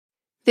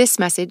This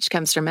message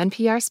comes from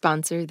NPR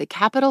sponsor, the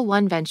Capital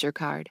One Venture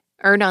Card.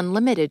 Earn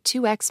unlimited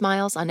 2x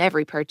miles on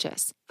every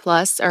purchase.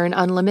 Plus, earn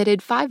unlimited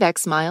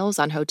 5x miles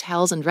on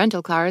hotels and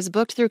rental cars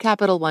booked through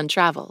Capital One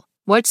Travel.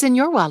 What's in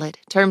your wallet?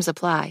 Terms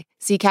apply.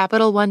 See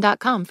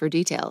CapitalOne.com for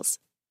details.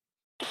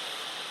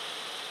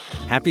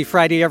 Happy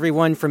Friday,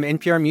 everyone. From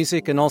NPR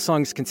Music and All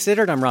Songs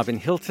Considered, I'm Robin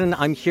Hilton.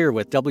 I'm here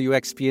with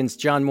WXPN's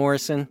John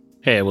Morrison.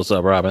 Hey, what's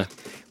up, Robin?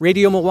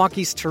 Radio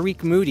Milwaukee's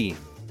Tariq Moody.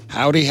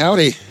 Howdy,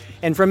 howdy.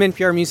 And from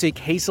NPR Music,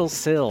 Hazel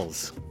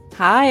Sills.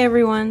 Hi,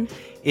 everyone.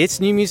 It's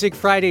New Music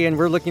Friday, and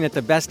we're looking at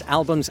the best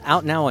albums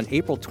out now on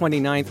April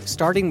 29th,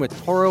 starting with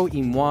Toro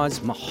y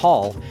Moi's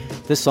Mahal.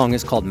 This song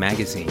is called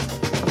Magazine.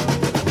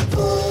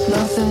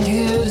 Nothing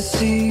here to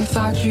see,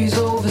 factories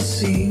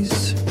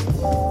overseas.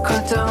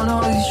 Cut down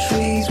all these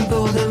trees, we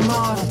build them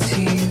Model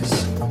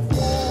Ts.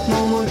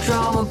 No more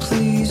drama,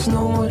 please,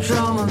 no more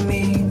drama,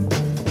 me.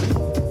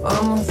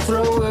 I'ma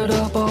throw it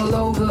up all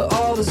over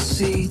all the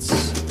seats.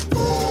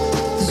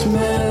 This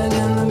man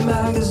in the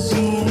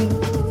magazine,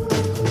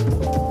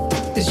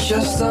 it's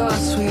just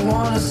us we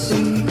wanna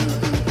see.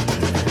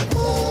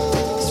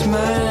 This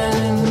man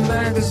in the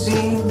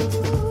magazine,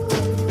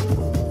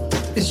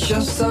 it's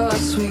just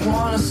us we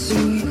wanna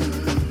see.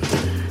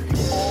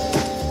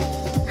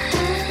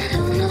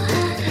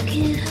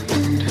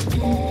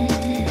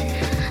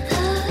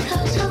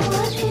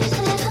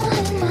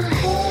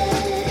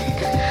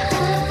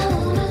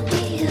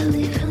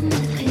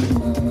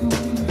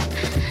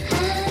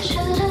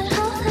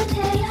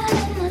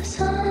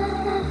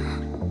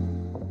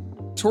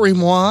 Toro y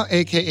Moi,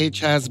 a.k.a.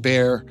 Chaz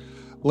Bear,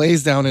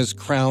 lays down his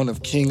crown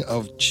of king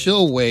of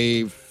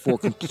chillwave for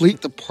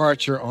complete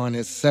departure on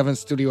his 7th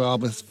studio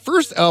album. His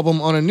first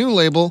album on a new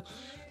label,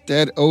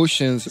 Dead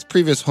Oceans. His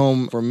previous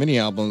home for many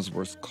albums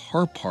was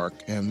Car Park.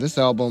 And this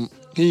album,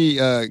 he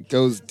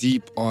goes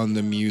deep on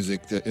the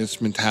music. The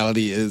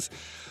instrumentality is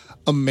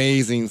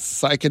amazing.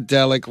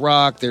 Psychedelic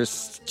rock,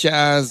 there's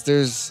jazz,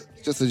 there's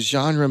just a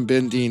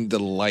genre-bending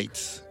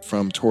delight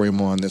from Toro y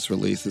Moi on this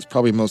release. It's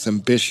probably the most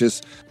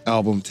ambitious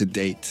album to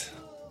date.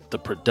 The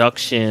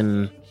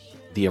production,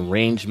 the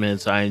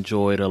arrangements, I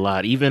enjoyed a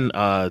lot. Even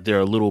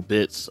there are little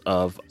bits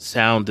of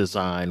sound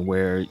design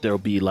where there'll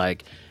be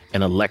like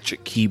an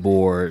electric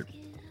keyboard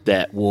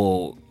that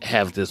will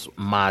have this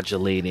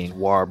modulating,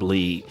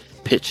 warbly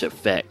pitch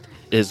effect.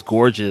 It's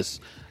gorgeous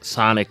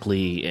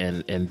sonically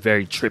and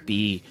very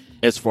trippy.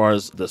 As far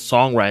as the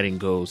songwriting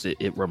goes,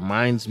 it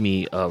reminds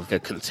me of a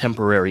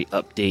contemporary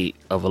update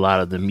of a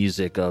lot of the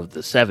music of the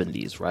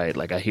 70s, right?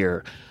 Like I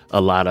hear a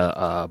lot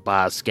of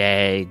Boz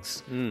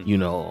Scaggs,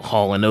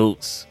 Hall &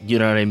 Oates, you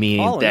know what I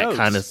mean? That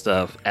kind of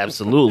stuff.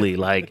 Absolutely.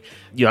 Like,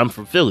 I'm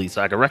from Philly,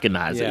 so I can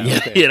recognize it.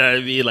 Okay. You know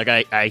what I mean? Like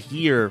I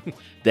hear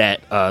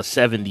that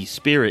 70s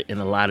spirit in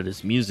a lot of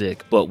this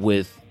music, but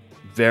with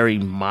very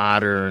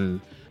modern,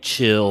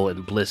 chill,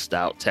 and blissed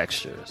out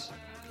textures.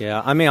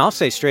 Yeah, I mean, I'll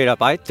say straight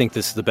up, I think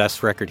this is the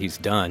best record he's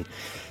done.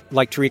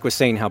 Like Tariq was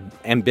saying, how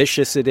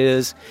ambitious it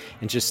is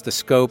and just the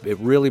scope, it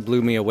really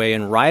blew me away.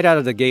 And right out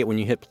of the gate, when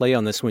you hit play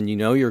on this one, you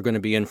know you're going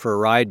to be in for a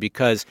ride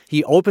because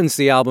he opens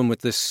the album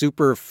with this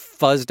super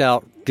fuzzed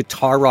out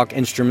guitar rock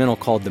instrumental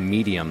called The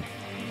Medium.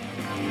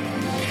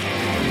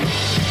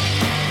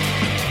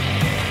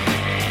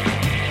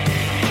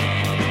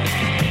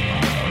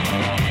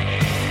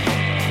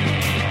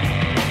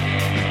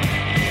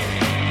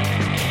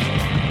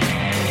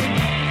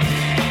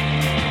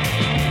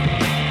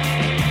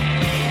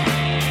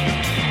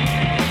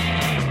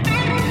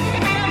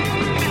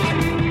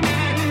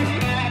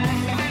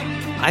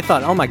 I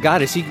thought, oh my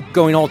God, is he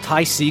going all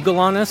Ty Segall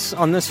on us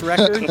on this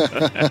record?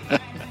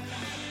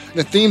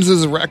 The themes of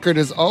the record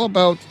is all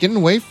about getting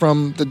away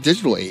from the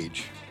digital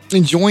age,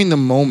 enjoying the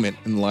moment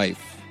in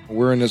life.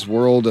 We're in this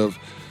world of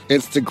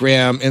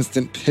Instagram,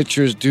 instant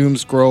pictures, doom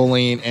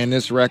scrolling, and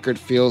this record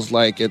feels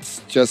like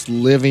it's just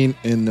living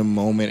in the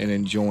moment and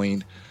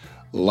enjoying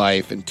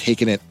life and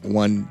taking it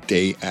one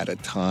day at a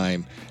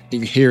time.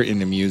 You hear it in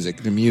the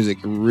music. The music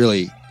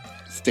really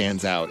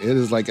stands out. It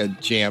is like a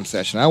jam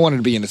session. I wanted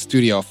to be in the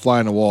studio, a fly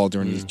on the wall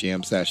during these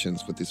jam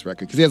sessions with this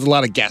record because he has a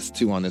lot of guests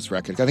too on this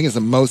record. I think it's the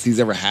most he's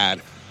ever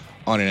had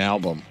on an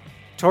album.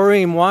 Toro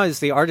y Moi is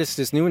the artist.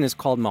 His new one is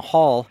called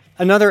Mahal.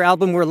 Another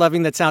album we're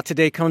loving that's out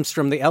today comes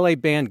from the LA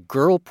band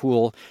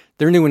Girlpool.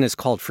 Their new one is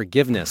called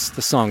Forgiveness.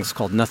 The song is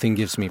called Nothing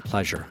Gives Me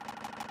Pleasure.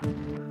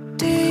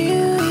 Do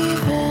you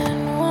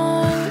even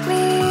want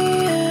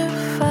me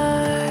if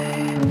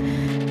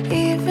I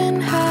even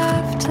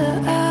have to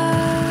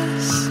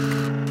ask?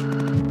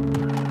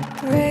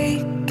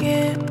 Break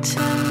it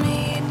to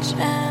me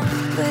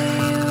gently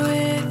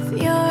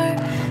with your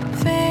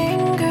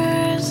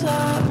fingers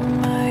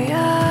on my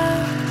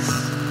ass.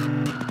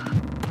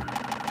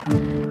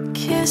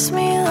 Kiss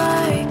me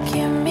like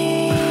you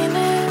mean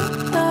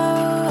it,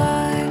 though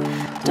I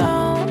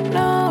don't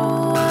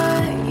know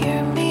what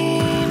you're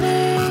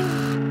meaning.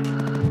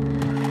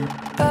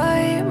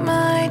 Bite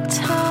my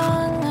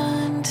tongue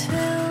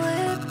until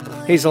it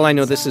bleeds. Hazel, I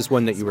know this is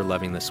one that you were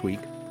loving this week.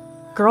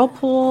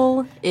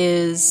 Girlpool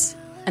is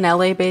an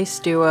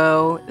LA-based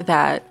duo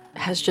that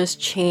has just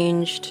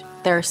changed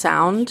their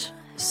sound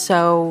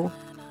so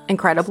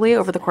incredibly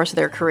over the course of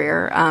their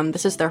career.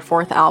 This is their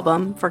 4th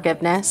album,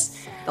 Forgiveness.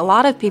 A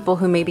lot of people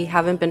who maybe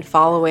haven't been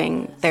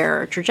following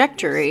their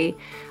trajectory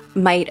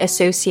might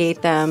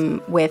associate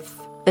them with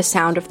the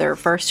sound of their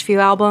first few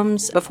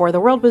albums, Before the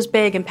World Was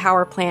Big and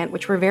Power Plant,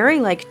 which were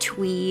very like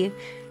twee,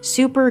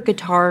 super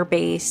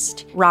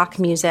guitar-based rock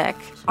music.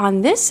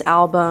 On this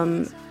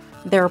album,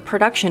 their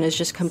production is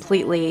just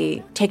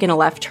completely taken a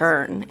left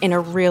turn in a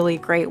really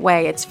great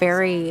way. It's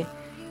very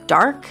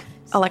dark,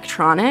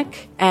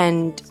 electronic,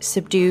 and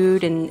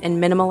subdued and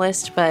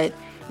minimalist, but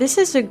this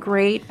is a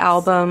great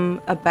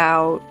album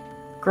about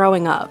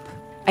growing up.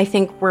 I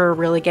think we're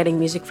really getting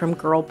music from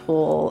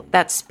Girlpool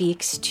that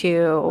speaks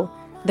to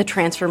the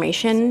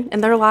transformation in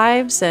their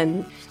lives,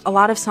 and a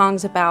lot of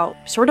songs about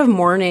sort of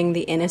mourning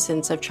the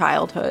innocence of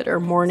childhood or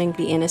mourning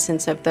the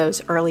innocence of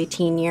those early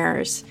teen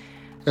years.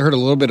 I heard a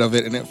little bit of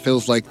it, and it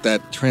feels like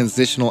that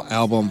transitional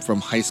album from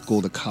high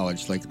school to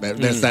college. Like that,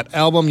 that's that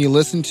album you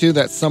listen to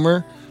that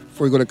summer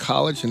before you go to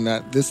college, and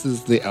that this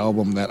is the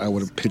album that I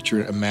would have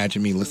pictured,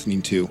 imagine me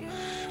listening to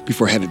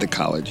before headed to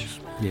college.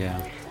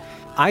 Yeah.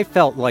 I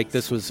felt like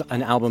this was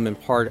an album in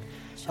part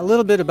a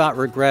little bit about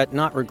regret,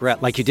 not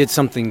regret, like you did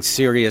something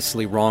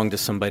seriously wrong to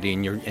somebody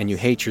and you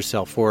hate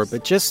yourself for it,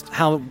 but just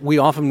how we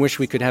often wish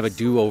we could have a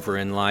do-over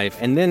in life.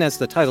 And then, as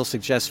the title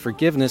suggests,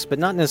 forgiveness, but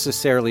not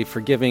necessarily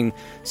forgiving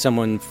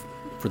someone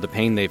for the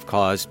pain they've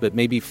caused, but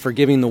maybe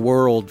forgiving the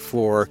world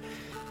for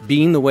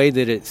being the way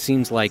that it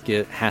seems like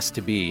it has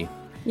to be.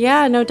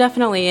 Yeah, no,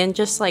 definitely. And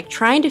just like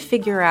trying to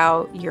figure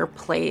out your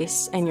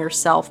place and your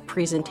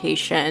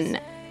self-presentation.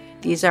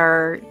 These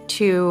are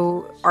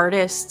 2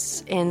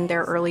 artists in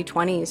their early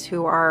 20s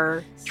who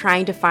are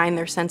trying to find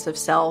their sense of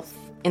self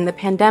in the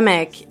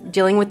pandemic,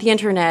 dealing with the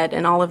internet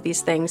and all of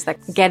these things that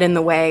get in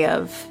the way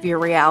of your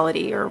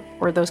reality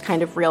or those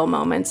kind of real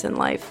moments in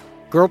life.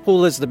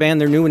 Girlpool is the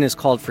band. Their new one is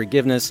called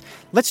Forgiveness.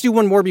 Let's do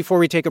one more before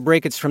we take a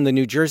break. It's from the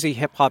New Jersey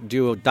hip-hop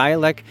duo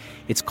Dialect.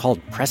 It's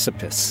called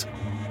Precipice.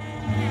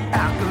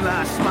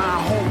 Alkaline smile,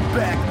 hold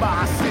back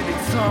my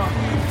acidic tongue.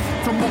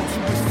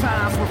 Tumultuous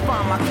times will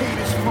find my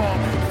cadence from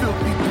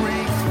filthy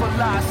breeds,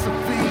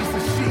 philosophies,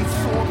 the sheets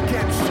all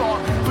kept sharp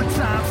for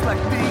times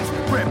like these.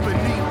 Bread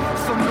beneath,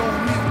 so no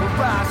need to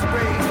rise,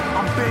 raise.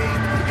 I'm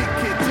bathed,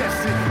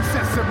 incandescent,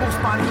 sensing most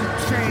minute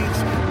change.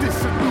 This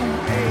a new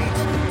age,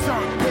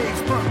 turn page,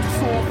 burnt this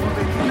off of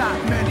it. Not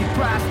many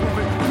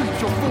prospering,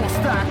 preach your false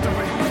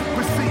doctrine,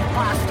 receive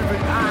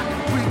posturing. I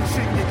reach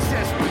in your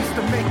chest, please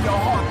to make your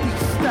heartbeat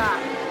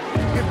stop.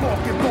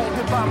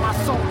 Emboldened by my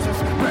soldiers,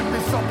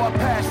 remnants of our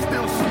past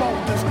still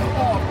smolders.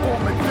 All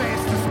form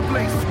advanced,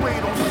 displaced,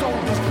 weight on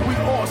shoulders. We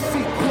all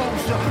seek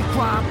closure,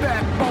 crime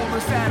back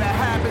bowlers at a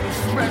habit of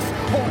stress.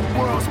 Whole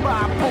world's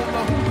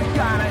bipolar, who we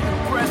gotta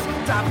impress.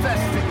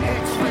 Divested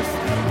interest,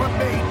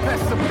 remain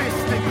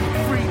pessimistic,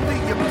 free the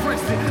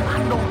imprisoned. I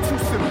know too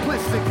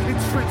simplistic,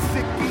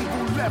 intrinsic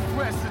evil left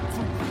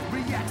residue.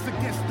 Reacts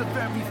against the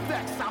very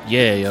facts.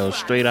 Yeah, yo,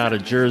 straight out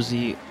of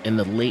Jersey in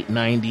the late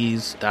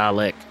 90s,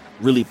 Dialect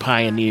really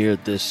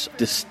pioneered this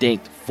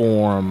distinct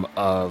form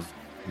of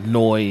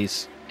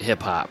noise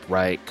hip-hop,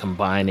 right?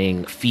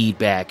 Combining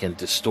feedback and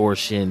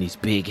distortion, these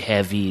big,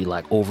 heavy,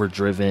 like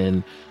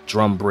overdriven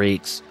drum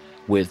breaks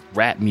with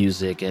rap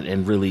music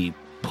and really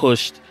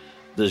pushed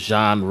the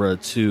genre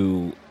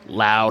to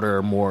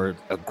louder, more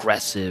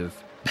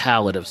aggressive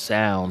palette of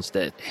sounds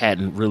that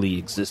hadn't really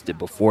existed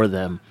before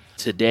them.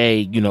 Today,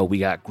 you know, we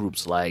got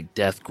groups like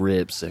Death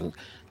Grips and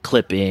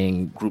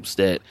Clipping, groups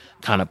that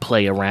kind of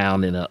play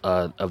around in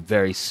a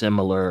very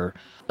similar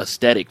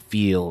aesthetic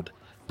field,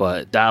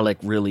 but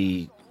Dialect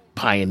really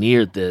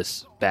pioneered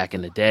this back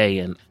in the day.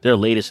 And their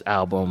latest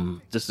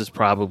album, this is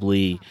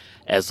probably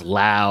as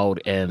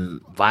loud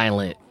and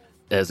violent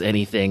as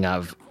anything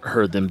I've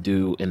heard them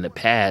do in the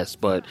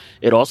past, but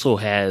it also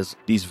has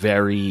these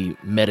very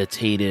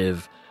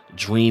meditative,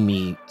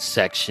 dreamy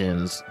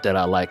sections that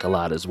I like a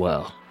lot as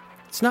well.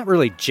 It's not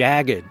really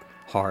jagged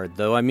hard,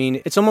 though. I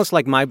mean, it's almost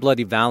like My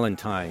Bloody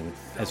Valentine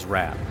as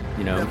rap,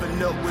 you know? Never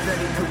knelt with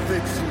any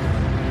conviction,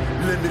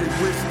 limited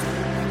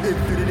wisdom,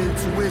 infinite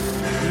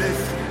intuition.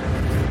 Listen,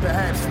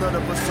 perhaps none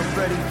of us are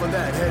ready for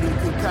that heady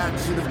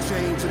concoction of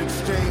change and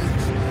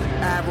exchange.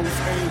 Arrows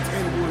aimed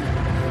inward,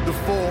 the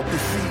fall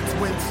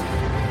precedes winter.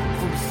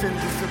 From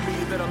cinders of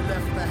me that are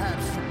left,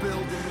 perhaps to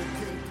build a new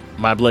kingdom.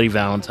 My Bloody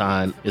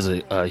Valentine is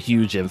a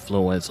huge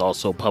influence,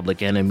 also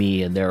Public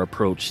Enemy and their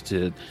approach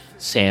to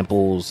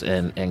samples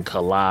and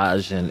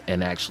collage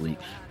and actually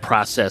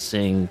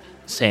processing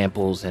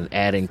samples and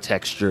adding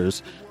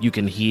textures. You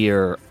can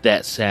hear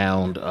that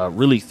sound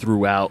really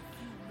throughout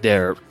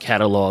their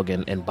catalog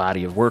and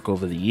body of work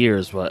over the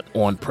years. But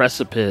on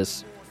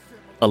Precipice,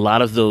 a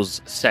lot of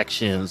those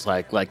sections,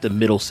 like the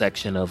middle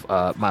section of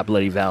My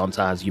Bloody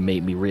Valentine's, You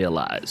Made Me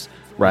Realize,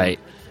 right?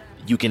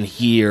 You can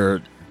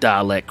hear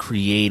Dialect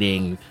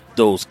creating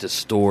those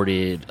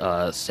distorted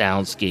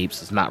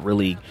soundscapes. It's not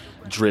really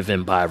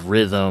driven by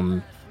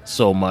rhythm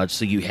so much.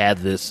 So you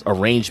have this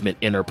arrangement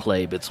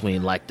interplay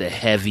between like the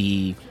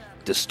heavy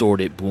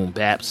distorted boom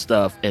bap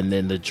stuff, and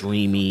then the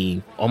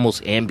dreamy,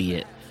 almost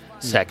ambient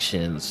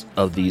sections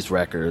of these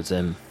records.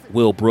 And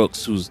Will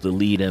Brooks, who's the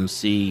lead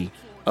MC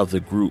of the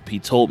group, he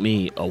told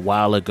me a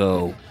while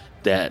ago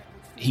that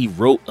he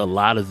wrote a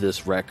lot of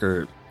this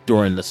record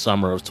during the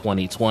summer of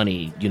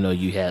 2020. You know,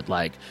 you had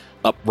like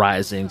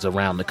uprisings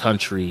around the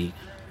country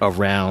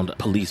around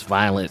police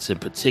violence in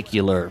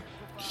particular.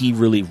 He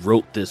really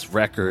wrote this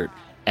record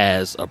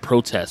as a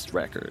protest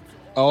record.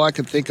 All I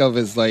could think of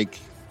is like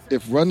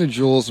if Run the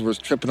Jewels was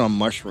tripping on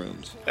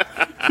mushrooms.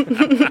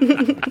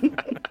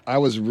 I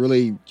was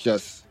really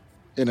just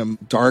in a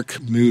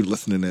dark mood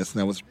listening to this,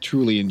 and I was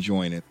truly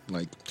enjoying it.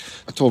 Like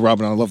I told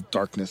Robin, I love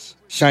darkness.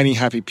 Shiny,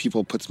 happy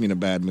people puts me in a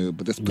bad mood,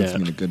 but this puts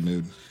me in a good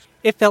mood.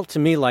 It felt to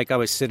me like I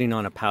was sitting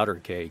on a powder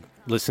keg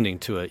listening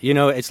to it. You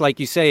know, it's like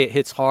you say, it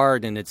hits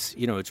hard and it's,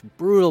 you know, it's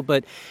brutal,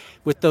 but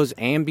with those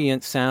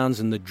ambient sounds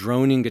and the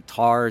droning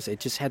guitars, it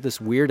just had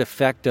this weird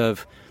effect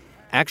of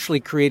actually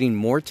creating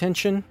more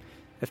tension,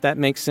 if that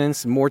makes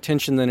sense. More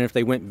tension than if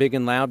they went big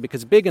and loud,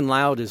 because big and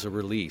loud is a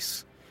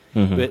release.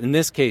 Mm-hmm. But in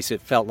this case,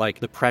 it felt like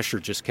the pressure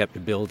just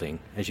kept building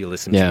as you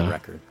listened to the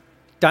record.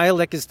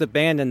 Dialek is the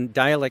band, and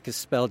Dialek is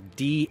spelled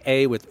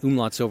D-A with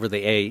umlauts over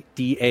the A,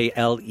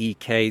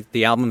 D-A-L-E-K.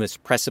 The album is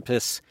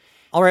Precipice.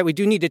 All right, we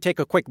do need to take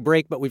a quick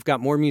break, but we've got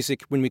more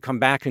music when we come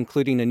back,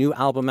 including a new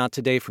album out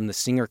today from the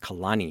singer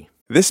Kehlani.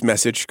 This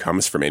message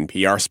comes from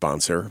NPR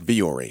sponsor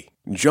Vuori.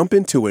 Jump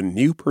into a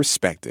new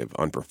perspective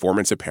on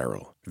performance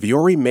apparel.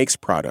 Vuori makes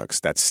products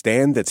that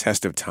stand the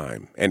test of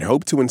time and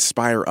hope to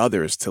inspire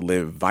others to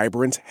live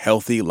vibrant,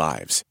 healthy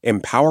lives,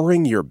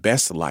 empowering your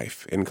best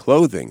life in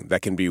clothing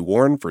that can be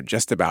worn for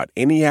just about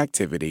any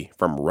activity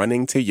from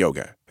running to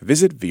yoga.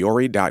 Visit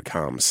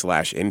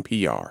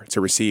Vuori.com/NPR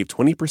to receive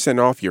 20%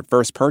 off your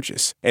first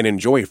purchase and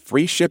enjoy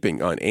free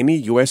shipping on any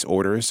U.S.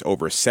 orders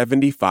over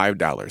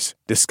 $75.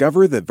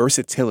 Discover the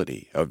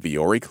versatility of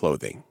Vuori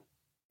clothing.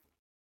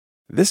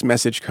 This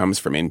message comes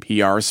from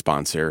NPR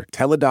sponsor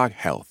Teladoc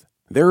Health.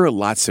 There are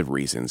lots of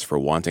reasons for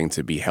wanting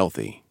to be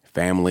healthy.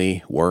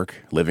 Family, work,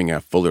 living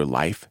a fuller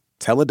life.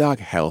 Teladoc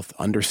Health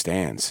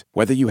understands.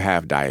 Whether you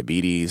have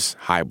diabetes,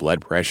 high blood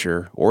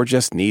pressure, or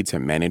just need to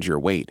manage your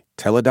weight,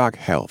 Teladoc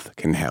Health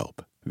can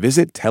help.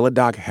 Visit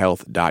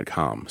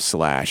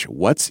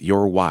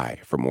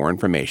teladochealth.com/whatsyourwhy for more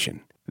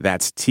information.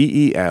 That's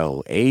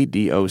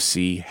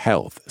TELADOC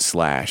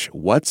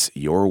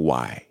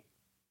health/whatsyourwhy.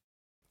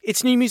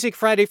 It's New Music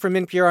Friday from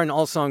NPR and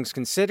All Songs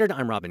Considered.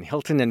 I'm Robin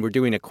Hilton, and we're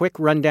doing a quick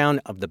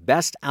rundown of the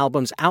best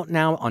albums out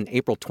now on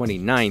April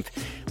 29th.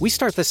 We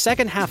start the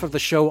second half of the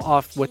show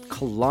off with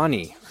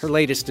Kehlani. Her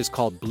latest is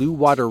called Blue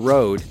Water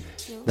Road.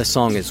 The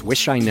song is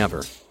Wish I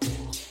Never.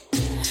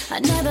 I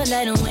never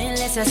let them win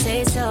unless I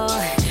say so.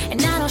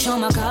 And I don't show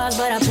my cards,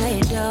 but I play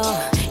it though.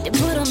 They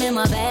put them in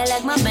my bag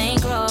like my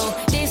bankroll.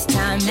 This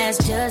time that's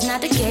just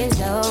not the case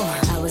though.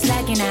 I was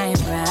lacking, I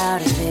ain't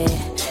proud of it.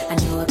 I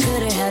know I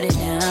could've held it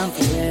down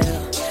for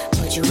real,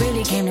 but you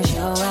really came to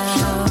show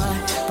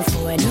out.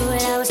 Before I knew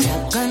it, I was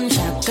shotgun,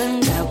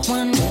 got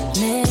one with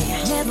me.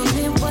 Never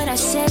meant what I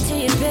said to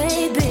you,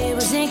 baby.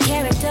 Was in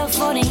character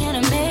for the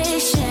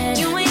animation.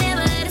 You ain't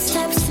ever had a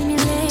stop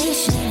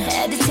simulation.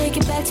 Had to take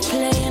it back to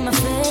play in my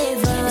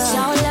favor. It's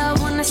all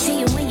love when I see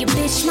you when you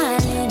bitch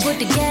smiling. Put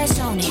the gas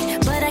on it,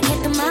 but I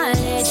kept the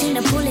mileage. Seen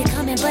the bullet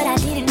coming, but I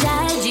didn't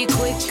dodge it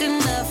quick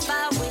enough.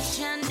 I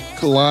wish I did.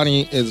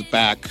 Kehlani is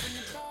back.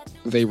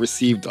 They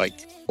received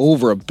like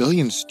over 1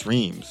 billion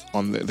streams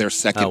on their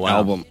second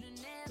album.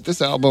 This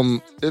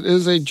album, it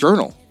is a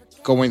journal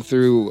going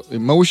through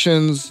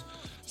emotions,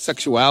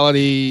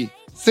 sexuality,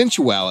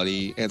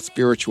 sensuality, and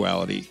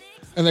spirituality.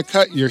 And the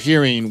cut you're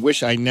hearing,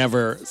 Wish I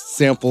Never,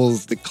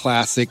 samples the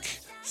classic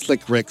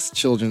Slick Rick's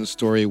children's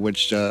story,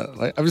 which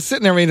I was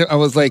sitting there reading, I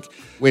was like,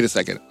 wait a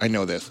second, I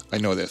know this.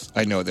 And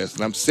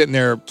I'm sitting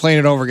there playing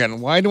it over again.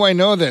 Why do I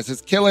know this?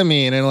 It's killing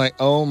me. And I'm like,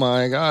 oh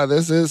my God,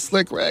 this is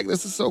Slick Rick.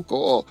 This is so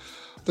cool.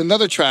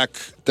 Another track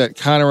that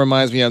kind of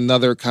reminds me of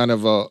another kind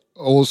of a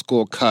old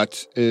school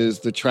cut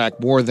is the track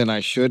More Than I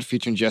Should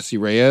featuring Jessie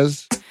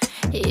Reyez.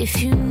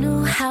 If you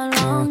knew how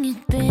long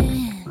it's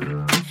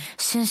been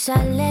since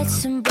I let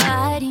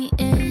somebody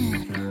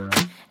in,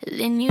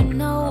 then you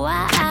know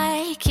why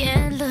I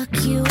can't look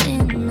you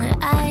in the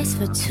eyes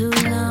for too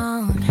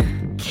long.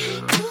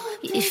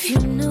 If you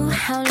knew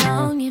how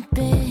long it's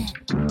been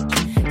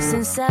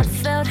since I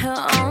felt her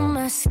on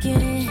my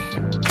skin,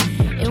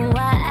 and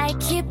why I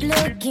keep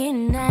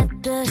looking at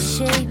the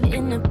shape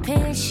in the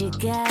pants she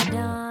got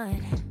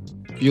on.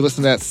 If you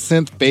listen to that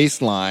synth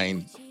bass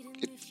line,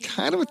 it's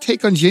kind of a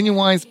take on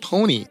Genuine's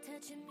Pony.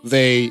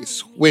 They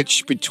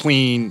switch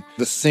between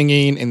the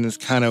singing and this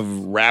kind of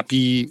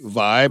rappy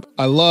vibe.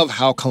 I love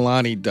how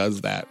Kehlani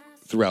does that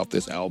throughout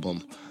this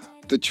album.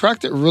 The track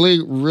that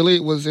really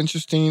was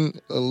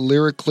interesting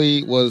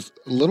lyrically was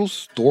Little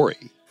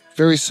Story.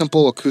 Very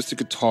simple acoustic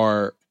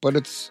guitar, but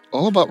it's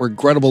all about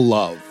regrettable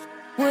love.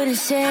 Wouldn't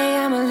say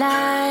I'm a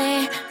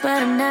lie,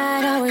 but I'm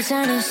not always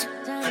honest.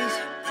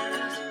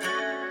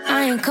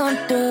 I ain't come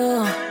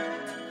through,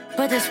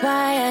 but that's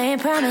why I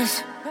ain't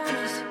promised.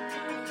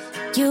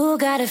 You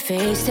got a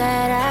face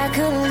that I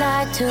could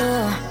lie to,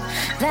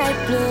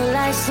 like blue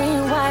lights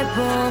in white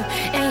room,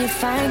 and you're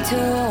fine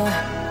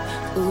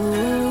too.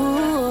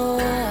 Ooh.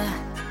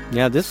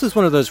 Yeah, this is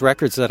one of those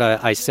records that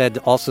I said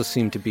also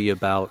seemed to be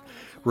about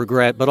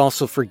regret, but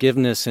also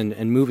forgiveness and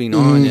moving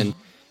on. And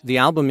the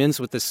album ends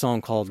with this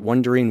song called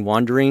Wandering,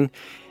 Wandering,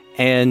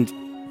 and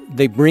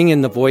they bring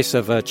in the voice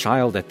of a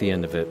child at the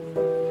end of it.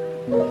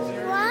 Water.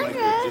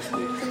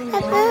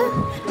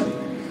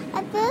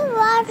 A blue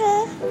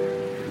water.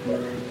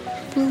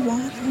 Blue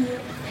water.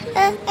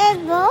 A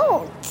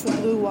boat.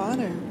 Blue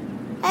water.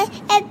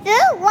 A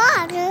blue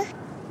water.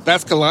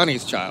 That's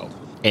Kalani's child.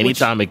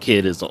 Anytime a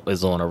kid is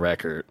on a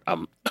record,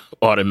 I'm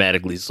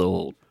automatically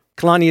sold.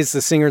 Kalani is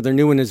the singer. Their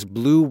new one is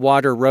Blue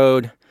Water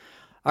Road.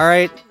 All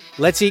right,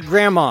 let's eat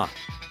Grandma.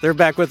 They're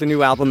back with a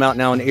new album out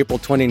now on April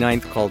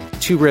 29th called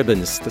Two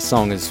Ribbons. The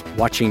song is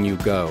Watching You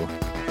Go.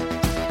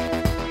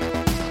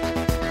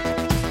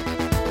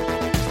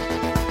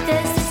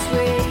 There's this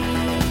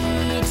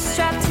rage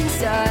trapped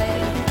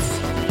inside,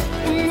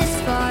 in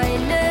this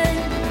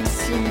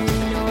violence, in the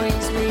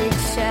noise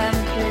which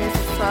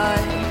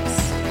amplifies.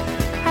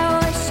 How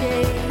I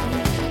shake,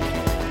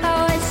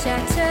 how I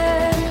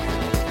shatter,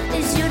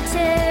 is your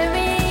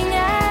tearing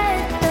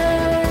at the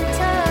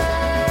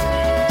touch,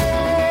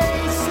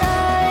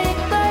 like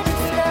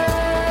butterflies.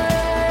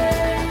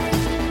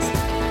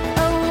 I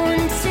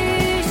want to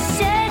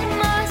shed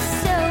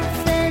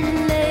myself and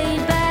lay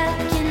back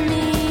in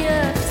the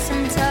earth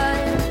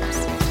sometimes.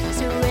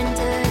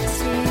 Surrender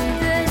to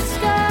the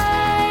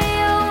sky.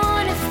 I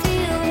wanna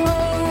feel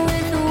whole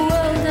with the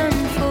world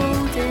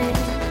unfolding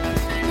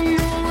in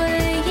the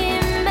way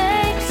it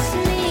makes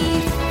me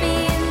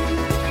feel,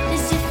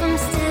 as if I'm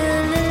still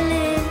a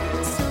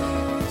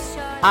little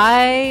child.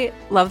 I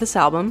love this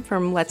album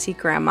from Let's Eat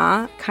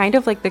Grandma. Kind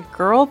of like the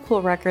Girl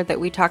Pool record that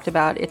we talked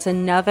about. It's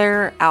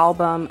another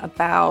album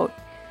about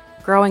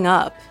growing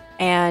up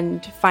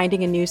and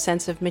finding a new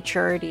sense of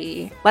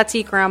maturity. Let's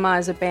Eat Grandma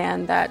is a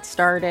band that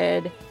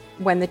started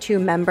when the two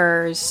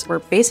members were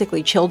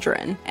basically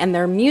children, and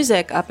their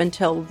music up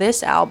until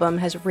this album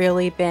has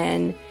really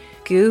been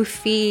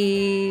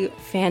goofy,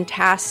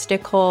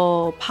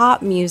 fantastical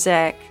pop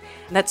music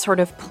that sort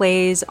of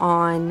plays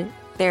on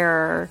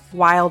their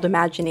wild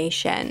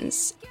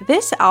imaginations.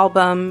 This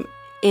album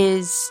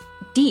is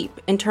deep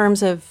in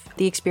terms of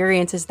the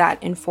experiences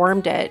that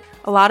informed it.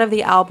 A lot of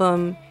the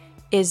album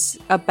is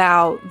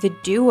about the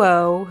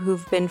duo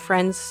who've been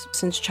friends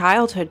since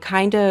childhood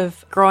kind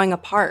of growing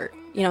apart.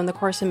 You know, in the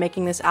course of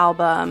making this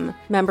album,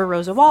 member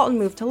Rosa Walton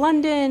moved to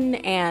London,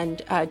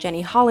 and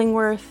Jenny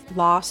Hollingworth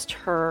lost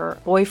her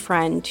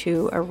boyfriend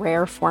to a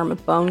rare form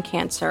of bone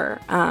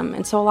cancer.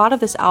 And so a lot of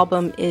this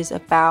album is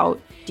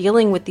about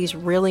dealing with these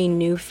really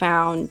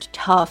newfound,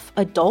 tough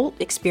adult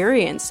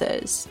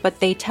experiences. But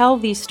they tell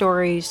these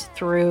stories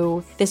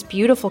through this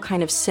beautiful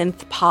kind of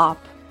synth pop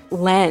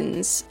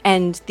lens,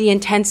 and the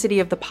intensity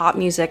of the pop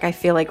music I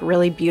feel like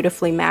really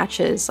beautifully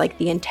matches like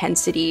the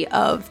intensity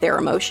of their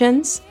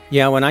emotions.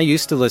 Yeah, when I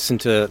used to listen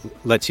to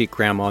Let's Eat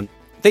Grandma,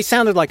 they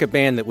sounded like a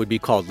band that would be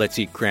called Let's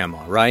Eat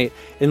Grandma, right?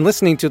 And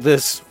listening to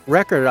this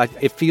record,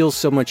 it feels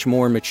so much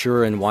more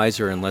mature and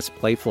wiser and less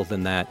playful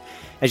than that.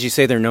 As you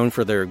say, they're known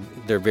for their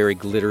very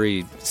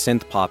glittery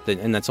synth pop,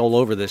 and that's all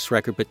over this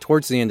record. But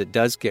towards the end, it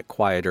does get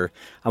quieter.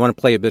 I want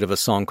to play a bit of a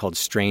song called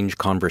Strange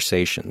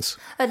Conversations.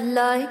 I'd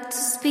like to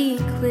speak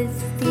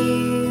with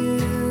you,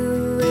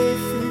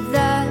 if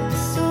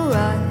that's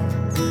alright.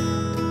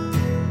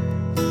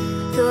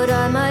 Thought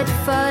I might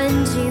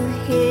find you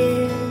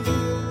here,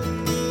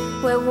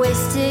 where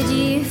wasted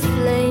youth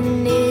lay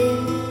near,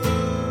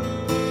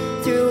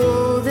 through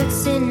all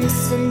that's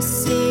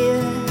insincere,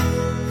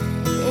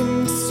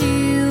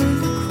 into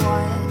the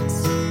quiet,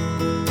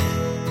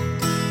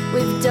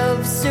 with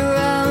doves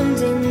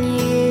surrounding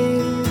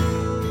you.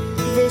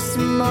 This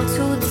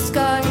mottled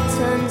sky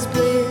turns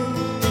blue,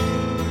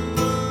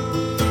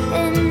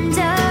 and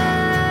I'm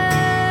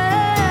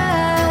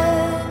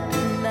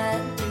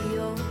at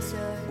the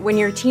altar. When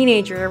you're a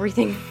teenager,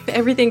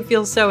 everything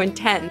feels so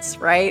intense,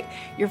 right?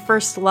 Your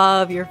first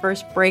love, your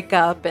first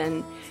breakup,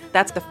 and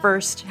that's the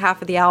first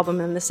half of the album.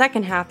 And the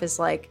second half is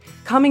like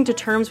coming to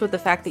terms with the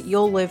fact that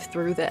you'll live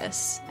through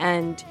this.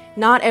 And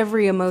not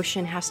every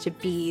emotion has to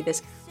be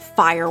this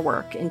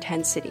firework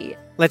intensity.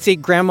 Let's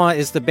Eat Grandma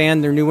is the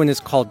band. Their new one is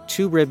called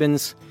Two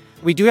Ribbons.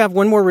 We do have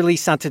one more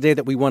release out today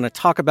that we want to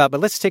talk about, but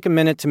let's take a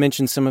minute to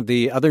mention some of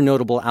the other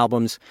notable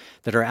albums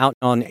that are out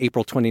on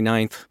April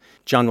 29th.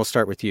 John, we'll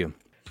start with you.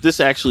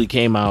 This actually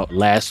came out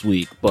last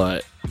week,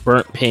 but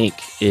Burnt Pink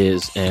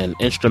is an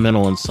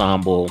instrumental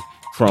ensemble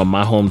from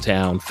my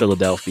hometown,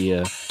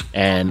 Philadelphia,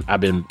 and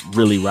I've been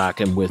really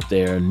rocking with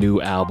their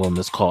new album.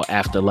 It's called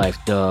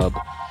Afterlife Dub.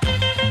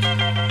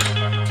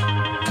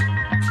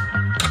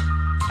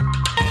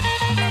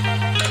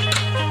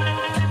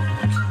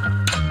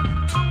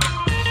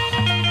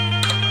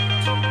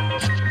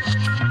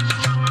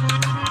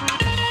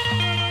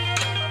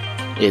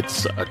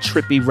 It's a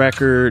trippy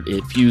record.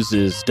 It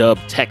fuses dub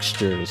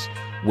textures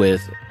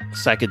with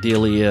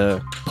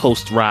psychedelia,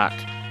 post-rock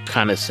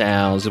kind of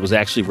sounds. It was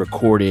actually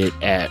recorded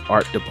at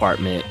Art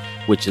Department,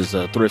 which is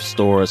a thrift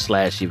store /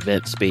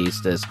 event space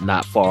that's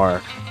not far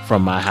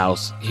from my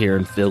house here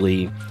in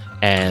Philly.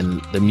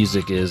 And the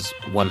music is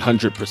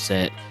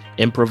 100%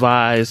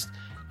 improvised,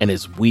 and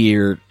it's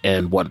weird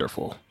and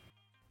wonderful.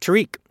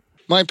 Tariq.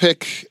 My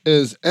pick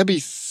is Ebi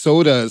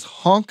Soda's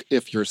Honk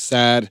If You're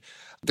Sad.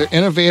 They're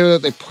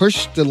innovative. They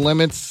push the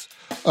limits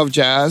of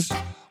jazz,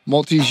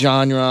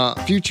 multi-genre,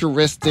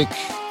 futuristic.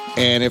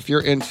 And if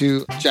you're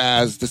into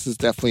jazz, this is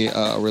definitely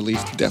a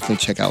release to definitely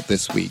check out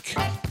this week.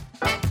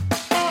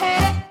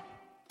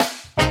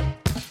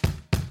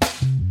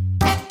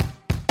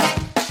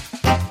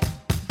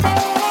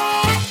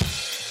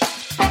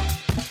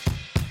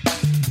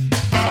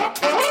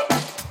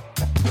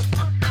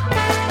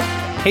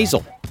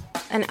 Hazel.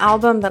 An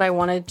album that I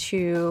wanted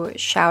to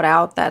shout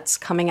out that's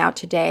coming out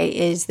today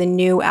is the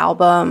new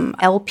album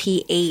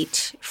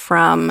LP8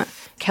 from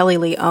Kelly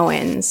Lee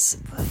Owens.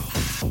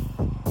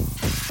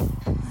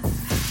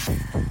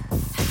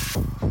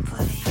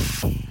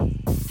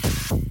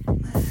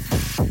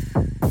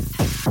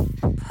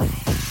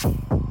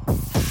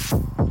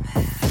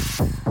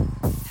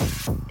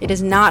 It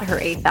is not her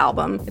 8th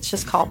album. It's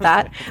just called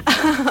that.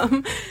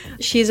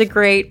 She's a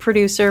great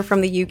producer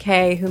from the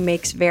UK who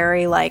makes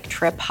very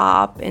trip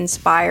hop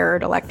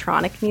inspired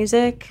electronic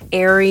music,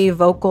 airy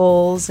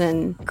vocals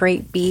and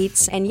great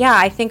beats. And yeah,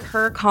 I think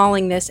her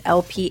calling this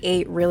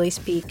LP8 really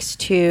speaks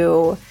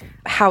to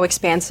how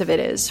expansive it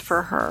is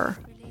for her.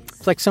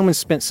 It's like someone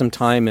spent some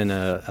time in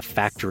a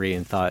factory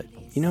and thought,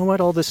 you know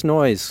what, all this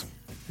noise,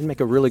 I'd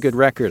make a really good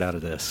record out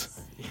of this.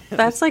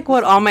 That's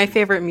what all my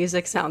favorite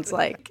music sounds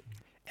like.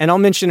 And I'll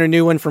mention a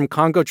new one from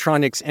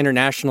Congotronics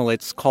International.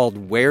 It's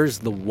called Where's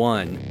the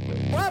One?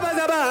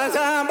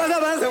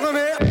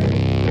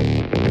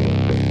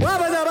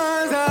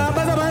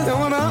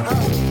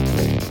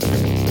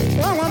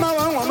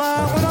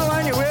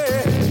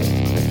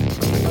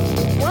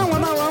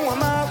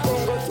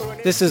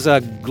 This is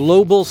a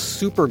global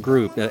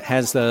supergroup that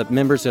has the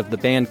members of the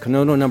band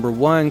Konono No.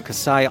 1,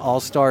 Kasai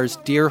All-Stars,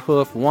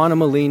 Deerhoof, Juana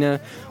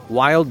Molina,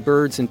 Wild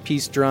Birds and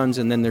Peace Drums,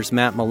 and then there's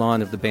Matt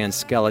Milan of the band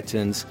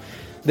Skeletons.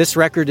 This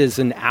record is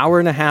an hour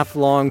and a half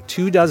long,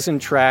 24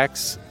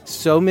 tracks,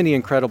 so many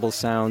incredible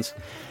sounds.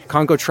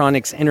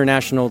 Congotronics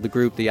International, the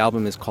group, the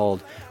album is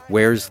called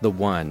Where's the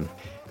One?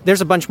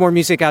 There's a bunch more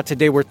music out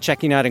today worth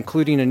checking out,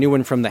 including a new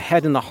one from The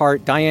Head and the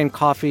Heart, Diane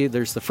Coffey.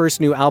 There's the first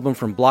new album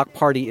from Block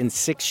Party in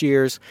 6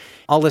 years.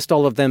 I'll list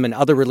all of them and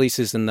other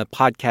releases in the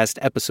podcast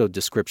episode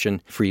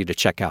description for you to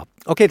check out.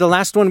 Okay, the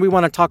last one we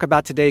want to talk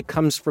about today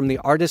comes from the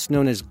artist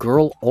known as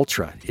Girl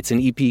Ultra. It's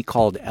an EP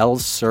called El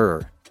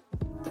Sur.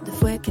 ¿Dónde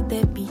fue que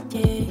te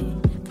pillé?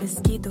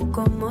 Fresquito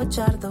como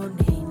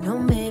chardonnay. No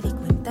me di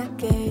cuenta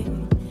que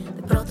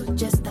de pronto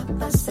ya está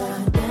pasada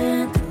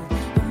dentro.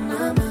 Oh,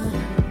 mamá,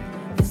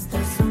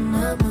 estás oh,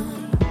 mamá.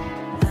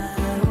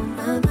 Oh,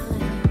 mamá.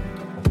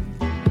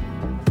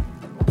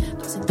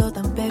 Tu acento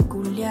tan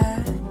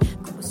peculiar,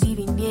 como si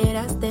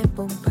vinieras de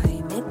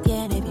Bombay. Me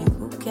tiene bien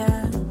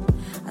juqueado.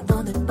 ¿A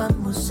dónde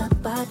vamos a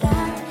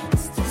parar?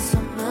 Estás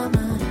oh,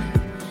 mamá.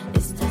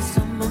 Estás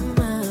oh, mamá.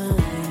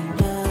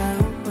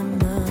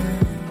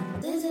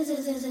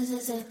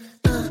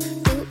 Tú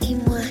y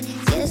moi,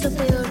 si eres lo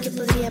peor que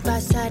podría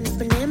pasar, nos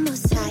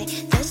ponemos high,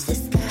 touch the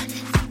sky.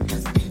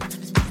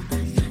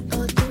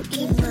 Oh, tú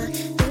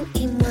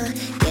y moi,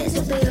 si eres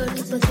lo peor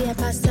que podría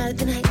pasar,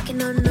 tonight que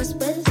no nos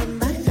pueden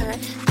bajar.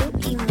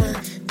 Tú y moi.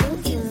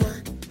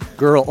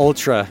 Girl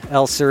Ultra,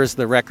 El Sur is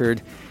the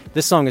record.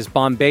 This song is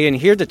Bombay, and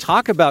here to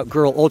talk about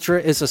Girl Ultra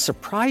is a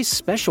surprise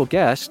special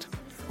guest,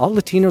 All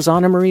Latino's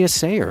Ana Maria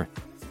Sayer.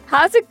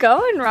 How's it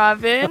going,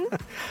 Robin?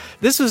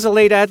 This was a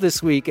late ad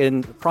this week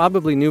and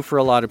probably new for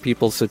a lot of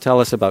people, so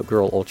tell us about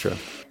Girl Ultra.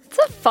 It's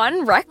a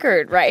fun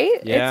record, right?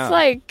 Yeah. It's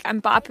like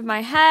I'm bopping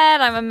my head.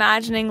 I'm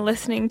imagining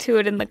listening to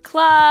it in the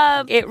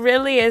club. It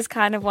really is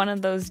kind of one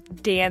of those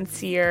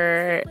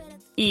dancier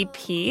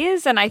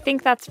EPs, and I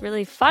think that's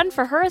really fun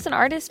for her as an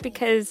artist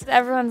because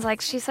everyone's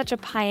like, she's such a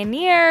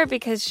pioneer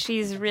because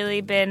she's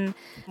really been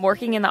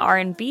working in the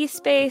R&B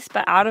space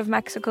but out of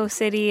Mexico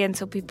City, and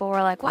so people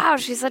were like, wow,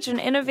 she's such an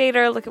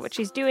innovator, look at what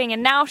she's doing.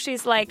 And now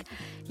she's like,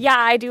 yeah,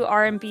 I do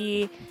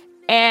R&B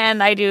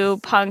and I do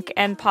punk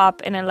and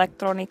pop and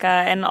electronica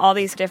and all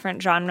these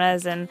different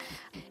genres, and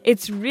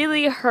it's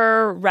really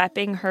her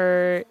repping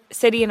her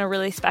city in a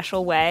really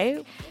special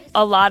way.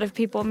 A lot of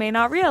people may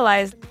not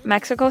realize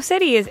Mexico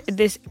City is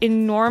this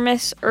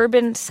enormous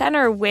urban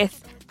center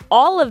with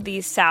all of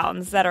these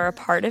sounds that are a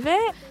part of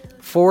it.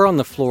 4 on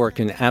the Floor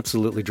can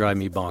absolutely drive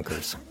me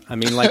bonkers. I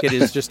mean, like, it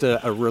is just a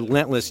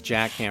relentless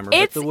jackhammer.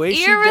 It's but the way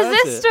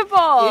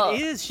irresistible.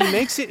 It is. She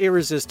makes it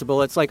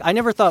irresistible. It's like, I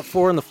never thought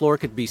 4 on the Floor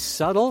could be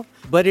subtle,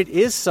 but it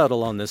is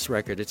subtle on this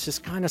record. It's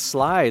just kind of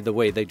sly the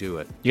way they do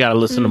it. You got to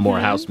listen to more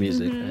house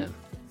music, man.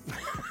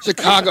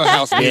 Chicago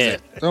house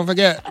music. Yeah. Don't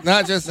forget,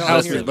 not just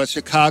house music, but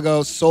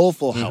Chicago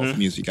soulful house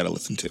music you got to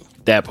listen to.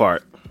 That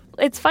part.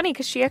 It's funny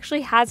because she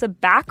actually has a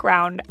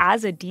background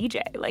as a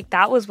DJ. Like,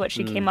 that was what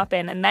she came up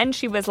in. And then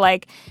she was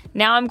like,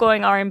 now I'm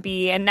going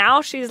R&B. And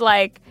now she's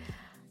like,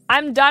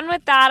 I'm done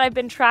with that. I've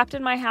been trapped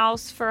in my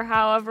house for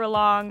however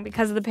long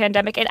because of the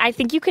pandemic. And I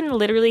think you can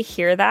literally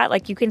hear that.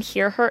 Like, you can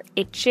hear her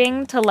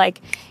itching to, like,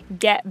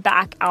 get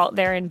back out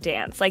there and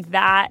dance. Like,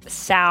 that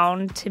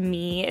sound to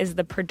me is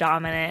the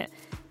predominant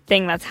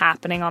thing that's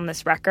happening on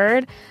this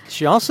record.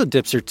 She also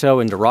dips her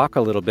toe into rock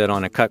a little bit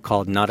on a cut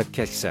called Nada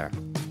Que Hacer.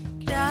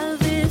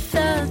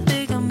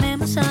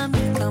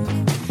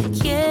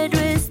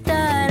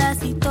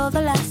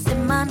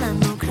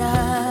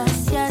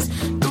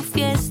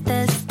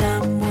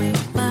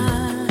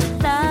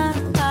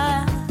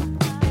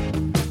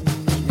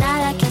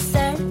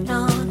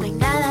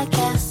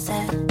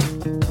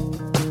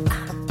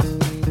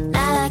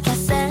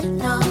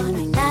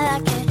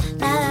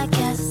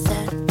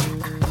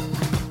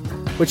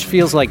 Which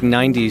feels like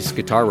 90s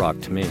guitar rock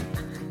to me.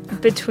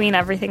 Between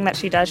everything that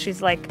she does,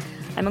 she's like,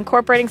 I'm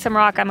incorporating some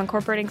rock, I'm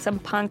incorporating some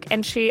punk.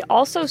 And she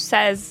also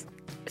says,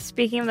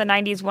 speaking of the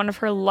 90s, one of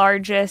her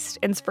largest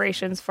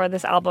inspirations for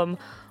this album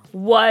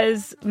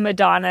was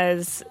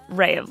Madonna's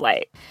Ray of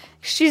Light.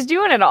 She's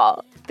doing it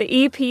all.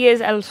 The EP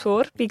is El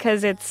Sur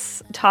because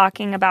it's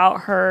talking about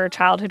her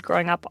childhood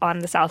growing up on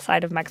the south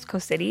side of Mexico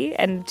City.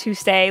 And to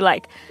say,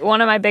 like, one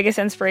of my biggest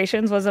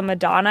inspirations was a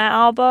Madonna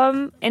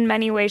album. In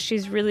many ways,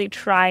 she's really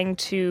trying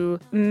to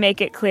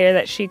make it clear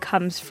that she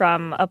comes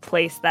from a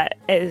place that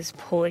is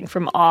pulling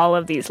from all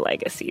of these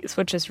legacies,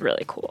 which is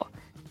really cool.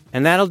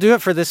 And that'll do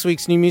it for this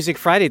week's New Music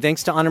Friday.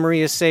 Thanks to Anna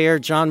Maria Sayer,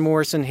 John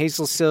Morrison,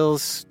 Hazel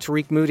Sills,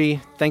 Tariq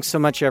Moody. Thanks so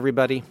much,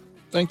 everybody.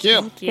 Thank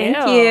you.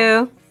 Thank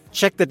you.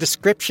 Check the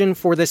description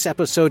for this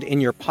episode in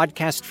your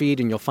podcast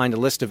feed, and you'll find a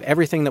list of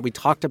everything that we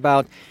talked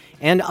about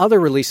and other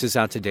releases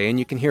out today. And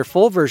you can hear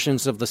full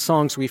versions of the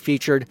songs we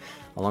featured,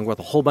 along with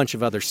a whole bunch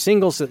of other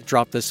singles that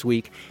dropped this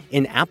week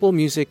in Apple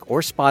Music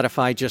or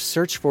Spotify. Just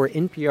search for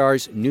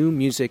NPR's New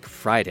Music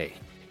Friday.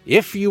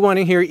 If you want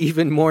to hear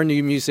even more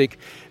new music,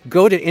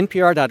 go to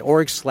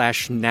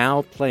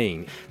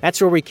npr.org/nowplaying. That's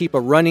where we keep a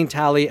running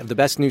tally of the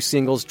best new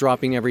singles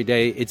dropping every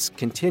day. It's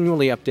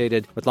continually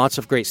updated with lots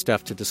of great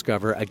stuff to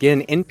discover.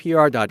 Again,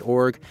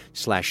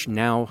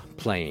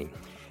 npr.org/nowplaying.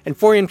 And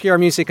for NPR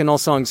Music and All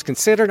Songs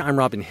Considered, I'm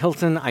Robin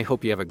Hilton. I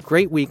hope you have a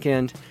great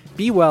weekend.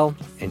 Be well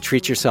and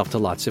treat yourself to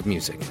lots of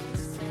music.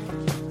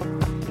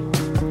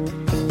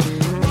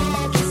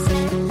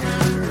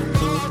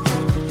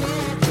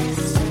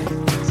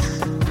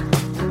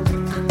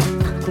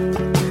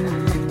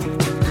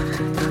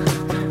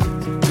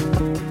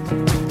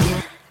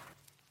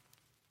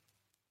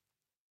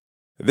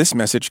 This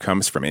message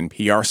comes from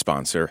NPR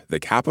sponsor, the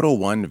Capital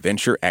One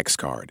Venture X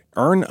Card.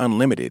 Earn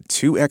unlimited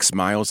 2x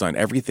miles on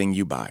everything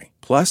you buy.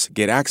 Plus,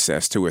 get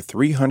access to a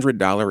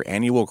 $300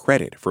 annual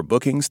credit for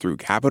bookings through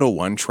Capital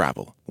One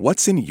Travel.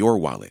 What's in your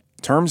wallet?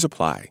 Terms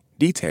apply.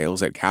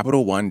 Details at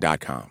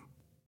CapitalOne.com.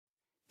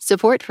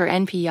 Support for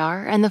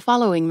NPR and the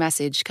following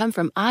message come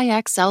from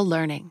IXL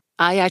Learning.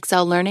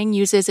 IXL Learning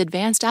uses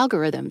advanced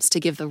algorithms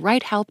to give the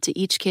right help to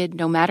each kid,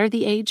 no matter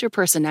the age or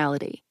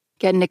personality.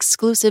 Get an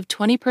exclusive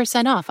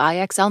 20% off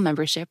IXL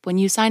membership when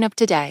you sign up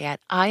today at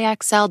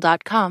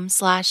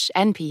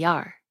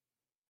IXL.com/NPR.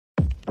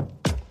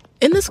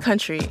 In this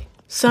country,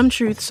 some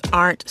truths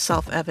aren't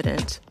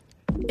self-evident.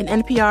 In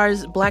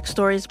NPR's Black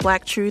Stories,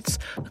 Black Truths,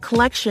 a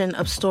collection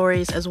of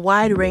stories as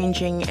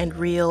wide-ranging and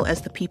real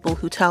as the people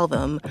who tell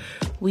them,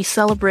 we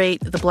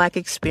celebrate the Black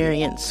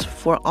experience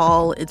for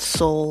all its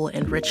soul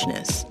and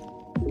richness.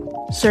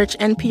 Search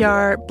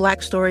NPR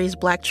Black Stories,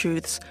 Black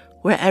Truths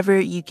wherever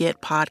you get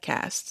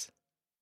podcasts.